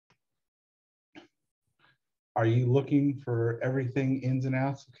Are you looking for everything ins and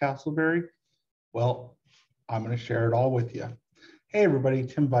outs of Casselberry? Well, I'm going to share it all with you. Hey everybody,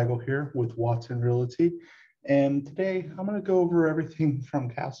 Tim Weigel here with Watson Realty. And today I'm going to go over everything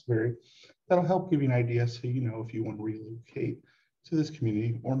from Casselberry that'll help give you an idea so you know if you want to relocate to this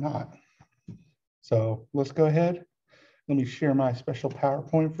community or not. So let's go ahead. Let me share my special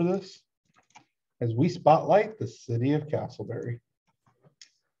PowerPoint for this as we spotlight the city of Casselberry.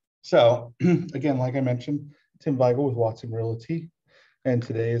 So again, like I mentioned, Tim Weigel with Watson Realty, and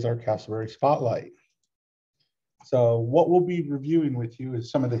today is our Casselberry Spotlight. So what we'll be reviewing with you is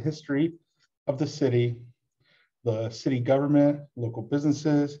some of the history of the city government, local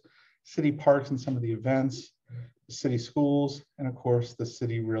businesses, city parks and some of the events, the city schools, and of course, the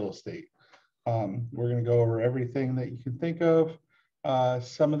city real estate. We're going to go over everything that you can think of.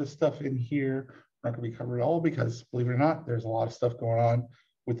 Some of the stuff in here are not going to be covered all because, believe it or not, there's a lot of stuff going on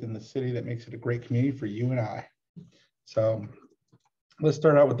within the city that makes it a great community for you and I. So let's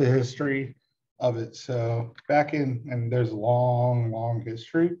start out with the history of it. So back in, and there's a long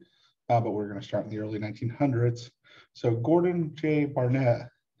history, but we're going to start in the early 1900s. So Gordon J. Barnett,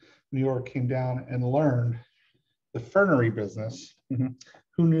 New York, came down and learned the fernery business.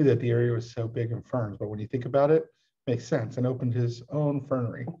 Who knew that the area was so big in ferns? But when you think about it, it makes sense, and opened his own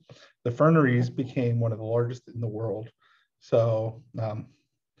fernery. The ferneries became one of the largest in the world. So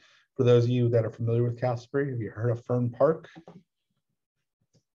for those of you that are familiar with Casselberry, have you heard of Fern Park?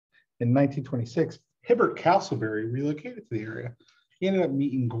 In 1926, Hibbert Casselberry relocated to the area. He ended up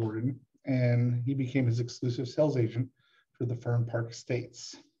meeting Gordon, and he became his exclusive sales agent for the Fern Park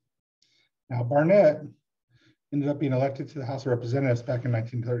estates. Now, Barnett ended up being elected to the House of Representatives back in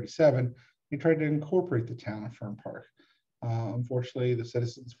 1937. He tried to incorporate the town of Fern Park. Unfortunately, the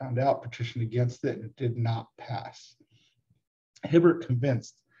citizens found out, petitioned against it, and it did not pass. Hibbert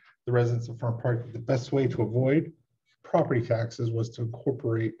convinced the residents of Fern Park that the best way to avoid property taxes was to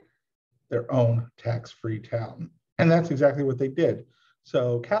incorporate their own tax-free town. And that's exactly what they did.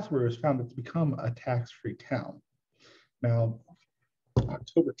 So Casselberry was founded to become a tax-free town. Now,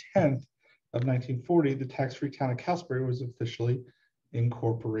 October 10th of 1940, the tax-free town of Casselberry was officially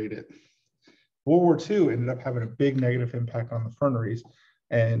incorporated. World War II ended up having a big negative impact on the ferneries.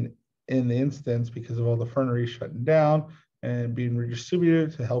 And in the instance, because of all the ferneries shutting down and being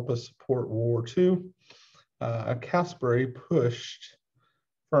redistributed to help us support World War II, Casselberry pushed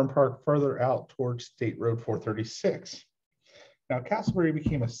Fern Park further out towards State Road 436. Now, Casselberry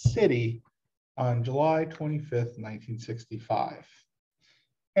became a city on July 25th, 1965.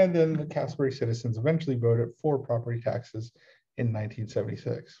 And then the Casselberry citizens eventually voted for property taxes in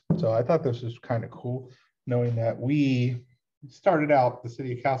 1976. So I thought this was kind of cool, knowing that we started out the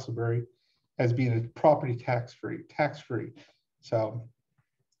city of Casselberry as being a property tax-free. So,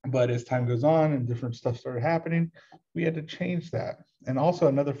 but as time goes on and different stuff started happening, we had to change that. And also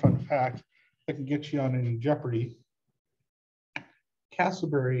another fun fact that can get you on any jeopardy,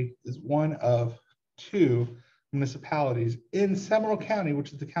 Casselberry is one of 2 municipalities in Seminole County,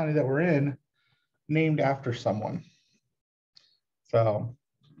 which is the county that we're in, named after someone. So,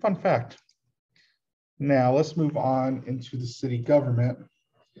 fun fact. Now let's move on into the city government.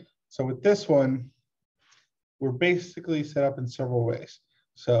 So with this one, we're basically set up in several ways.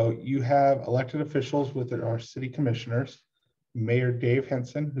 So you have elected officials with our city commissioners, Mayor Dave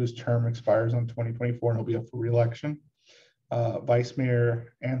Henson, whose term expires on 2024 and he'll be up for re-election. Vice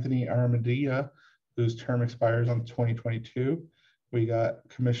Mayor Anthony Armadilla, whose term expires on 2022. We got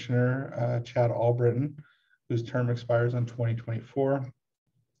Commissioner Chad Albritton, whose term expires on 2024.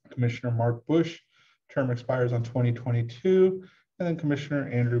 Commissioner Mark Bush, term expires on 2022. And then Commissioner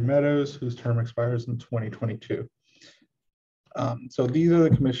Andrew Meadows, whose term expires in 2022. So these are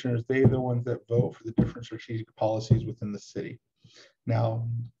the commissioners. They're the ones that vote for the different strategic policies within the city. Now,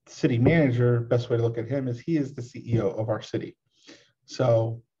 city manager, best way to look at him is he is the CEO of our city.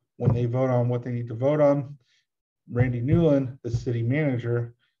 So when they vote on what they need to vote on, Randy Newland, the city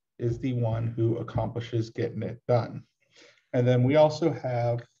manager, is the one who accomplishes getting it done. And then we also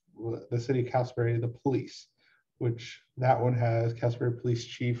have the city of Casselberry, the police, which that one has Casselberry Police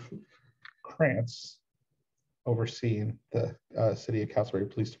Chief Krantz overseeing the city of Casselberry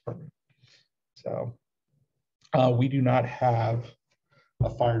Police Department. So we do not have a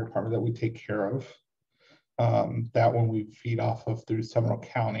fire department that we take care of. That one we feed off of through Seminole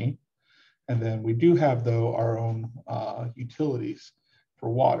County. And then we do have, though, our own utilities for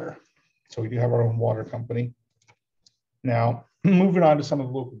water. So we do have our own water company. Now, moving on to some of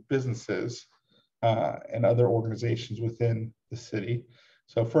the local businesses and other organizations within the city.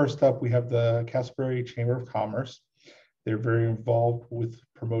 So first up, we have the Casselberry Chamber of Commerce. They're very involved with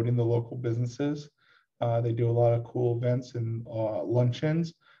promoting the local businesses. They do a lot of cool events and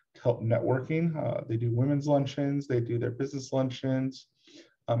luncheons to help networking. They do women's luncheons. They do their business luncheons,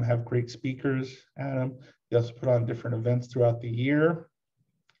 have great speakers at them. They also put on different events throughout the year.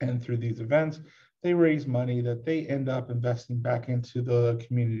 And through these events, they raise money that they end up investing back into the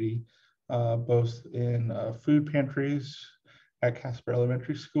community, both in food pantries at Casper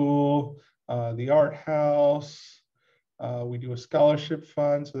Elementary School, the art house. We do a scholarship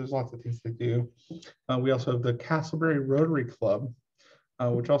fund, so there's lots of things they do. We also have the Casselberry Rotary Club,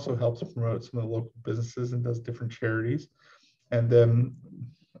 which also helps promote some of the local businesses and does different charities. And then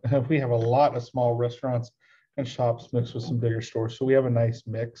we have a lot of small restaurants and shops mixed with some bigger stores. So we have a nice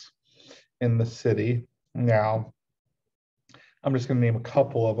mix in the city. Now, I'm just going to name a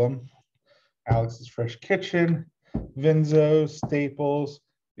couple of them. Alex's Fresh Kitchen, Vinzo, Staples.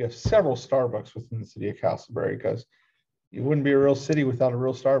 We have several Starbucks within the city of Casselberry because it wouldn't be a real city without a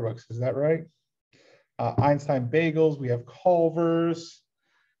real Starbucks. Is that right? Einstein Bagels. We have Culver's.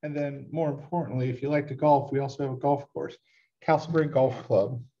 And then more importantly, if you like to golf, we also have a golf course, Casselberry Golf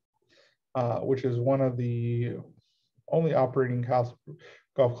Club, which is one of the only operating golf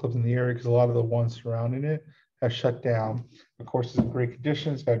clubs in the area because a lot of the ones surrounding it have shut down. The course is in great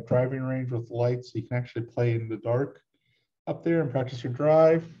condition. It's got a driving range with lights, so you can actually play in the dark up there and practice your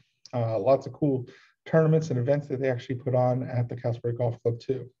drive. Lots of cool tournaments and events that they actually put on at the Casselberry Golf Club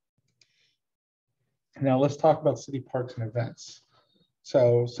too. Now let's talk about city parks and events.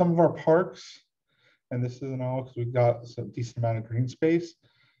 So some of our parks, and this isn't all because we've got a decent amount of green space.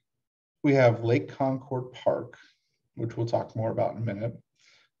 We have Lake Concord Park, which we'll talk more about in a minute.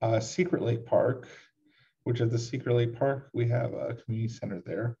 Secret Lake Park, which is the Secret Lake Park. We have a community center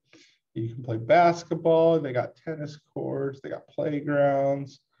there. You can play basketball. They got tennis courts. They got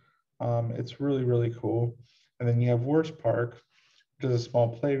playgrounds. It's really, really cool. And then you have Worst Park, which is a small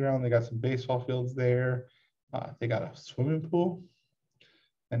playground. They got some baseball fields there. They got a swimming pool.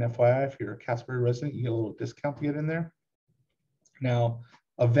 And FYI, if you're a Casselberry resident, you get a little discount to get in there. Now,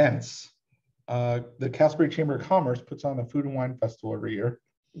 events. The Casselberry Chamber of Commerce puts on the Food and Wine Festival every year,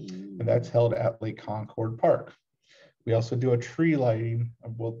 and that's held at Lake Concord Park. We also do a tree lighting.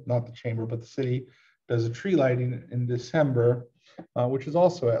 Well, not the chamber, but the city does a tree lighting in December, which is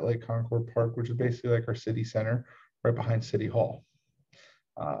also at Lake Concord Park, which is basically like our city center right behind City Hall.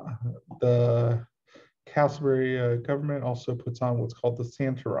 The Casselberry government also puts on what's called the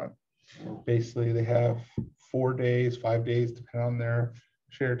Santa Run. Basically, they have 4 days, 5 days, depending on their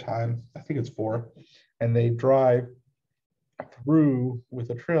share time. I think it's 4. And they drive through with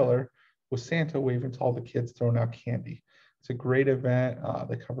a trailer with Santa waving to all the kids throwing out candy. It's a great event.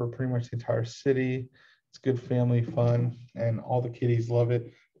 They cover pretty much the entire city. It's good family fun, and all the kiddies love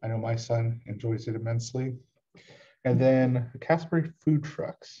it. I know my son enjoys it immensely. And then the Casselberry food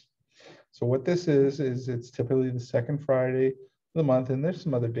trucks. So what this is it's typically the second Friday of the month, and there's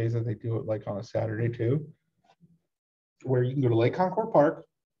some other days that they do it like on a Saturday too, where you can go to Lake Concord Park.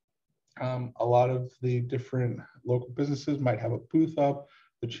 A lot of the different local businesses might have a booth up.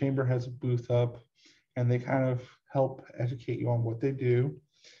 The chamber has a booth up, and they kind of help educate you on what they do.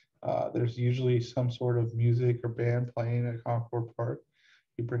 There's usually some sort of music or band playing at Concord Park.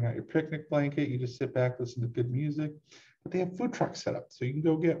 You bring out your picnic blanket, you just sit back, listen to good music. But they have food trucks set up, so you can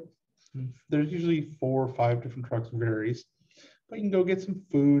go get, there's usually 4 or 5 different trucks, varies. But you can go get some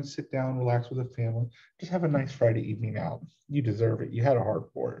food, sit down, relax with a family, just have a nice Friday evening out. You deserve it. You had a hard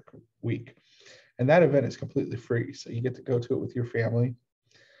work week. And that event is completely free, so you get to go to it with your family.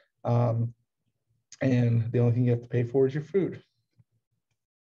 And the only thing you have to pay for is your food.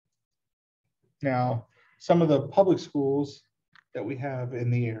 Now, some of the public schools that we have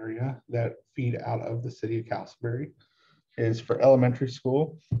in the area that feed out of the city of Casselberry is for elementary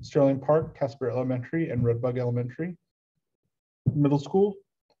school, Sterling Park, Casselberry Elementary, and Redbug Elementary. Middle school,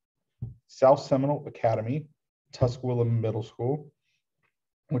 South Seminole Academy, Tuscaloosa Middle School,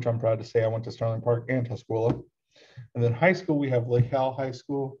 which I'm proud to say I went to Sterling Park and Tuscaloosa. And then high school, we have Lake Howell High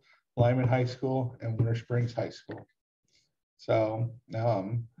School, Lyman High School, and Winter Springs High School. So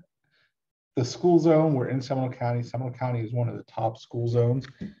the school zone, we're in Seminole County. Seminole County is one of the top school zones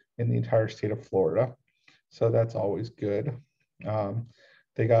in the entire state of Florida. So that's always good.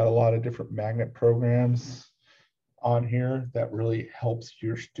 They got a lot of different magnet programs on here that really helps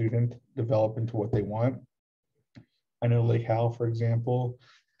your student develop into what they want. I know Lake Howell, for example,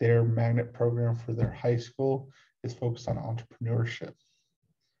 their magnet program for their high school is focused on entrepreneurship.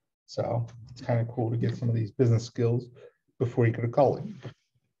 So it's kind of cool to get some of these business skills before you go to college.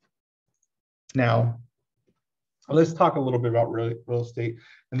 Now, let's talk a little bit about real estate.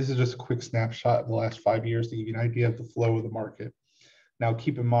 And this is just a quick snapshot of the last 5 years to give you an idea of the flow of the market. Now,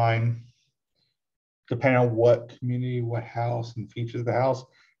 keep in mind, Depending on what community, what house, and features of the house,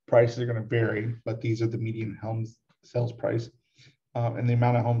 prices are going to vary, but these are the median home sales price. And the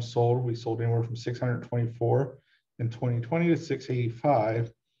amount of homes sold, we sold anywhere from 624 in 2020 to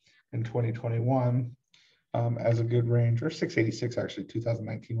 685 in 2021 as a good range, or 686 actually.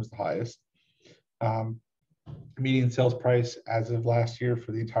 2019 was the highest. Median sales price as of last year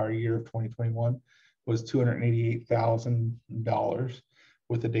for the entire year of 2021 was $288,000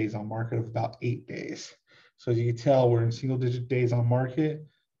 with a days on market of about 8 days. So as you can tell, we're in single digit days on market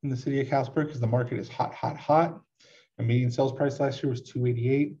in the city of Casselberry because the market is hot, hot, hot. The median sales price last year was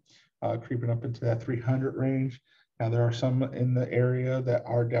 288, creeping up into that 300 range. Now there are some in the area that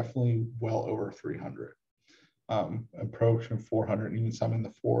are definitely well over 300, approaching 400, and even some in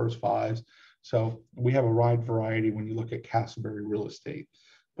the 4s, 5s. So we have a wide variety when you look at Casselberry real estate,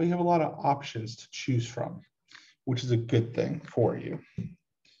 but you have a lot of options to choose from, which is a good thing for you.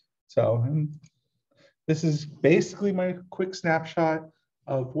 So this is basically my quick snapshot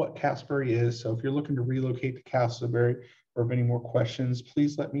of what Casselberry is. So if you're looking to relocate to Casselberry or have any more questions,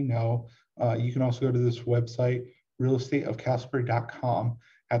 please let me know. You can also go to this website, realestateofcasselberry.com.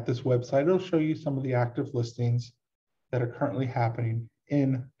 At this website, it'll show you some of the active listings that are currently happening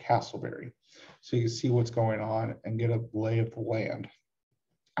in Casselberry. So you can see what's going on and get a lay of the land.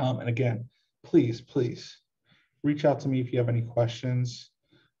 And again, please reach out to me if you have any questions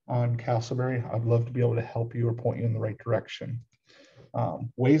on Casselberry. I'd love to be able to help you or point you in the right direction.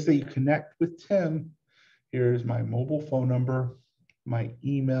 Ways that you connect with Tim. Here's my mobile phone number, my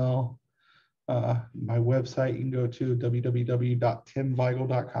email, my website. You can go to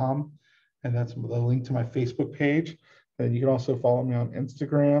www.timweigel.com, and that's the link to my Facebook page. And you can also follow me on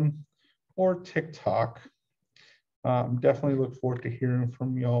Instagram or TikTok. Definitely look forward to hearing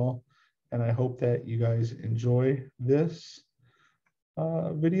from y'all, and I hope that you guys enjoy this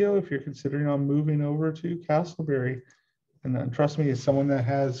video if you're considering on moving over to Casselberry. And trust me, as someone that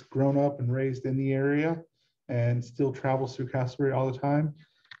has grown up and raised in the area and still travels through Casselberry all the time,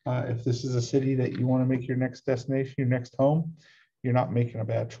 if this is a city that you want to make your next destination, your next home, you're not making a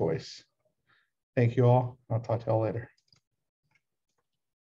bad choice. Thank you all. I'll talk to y'all later.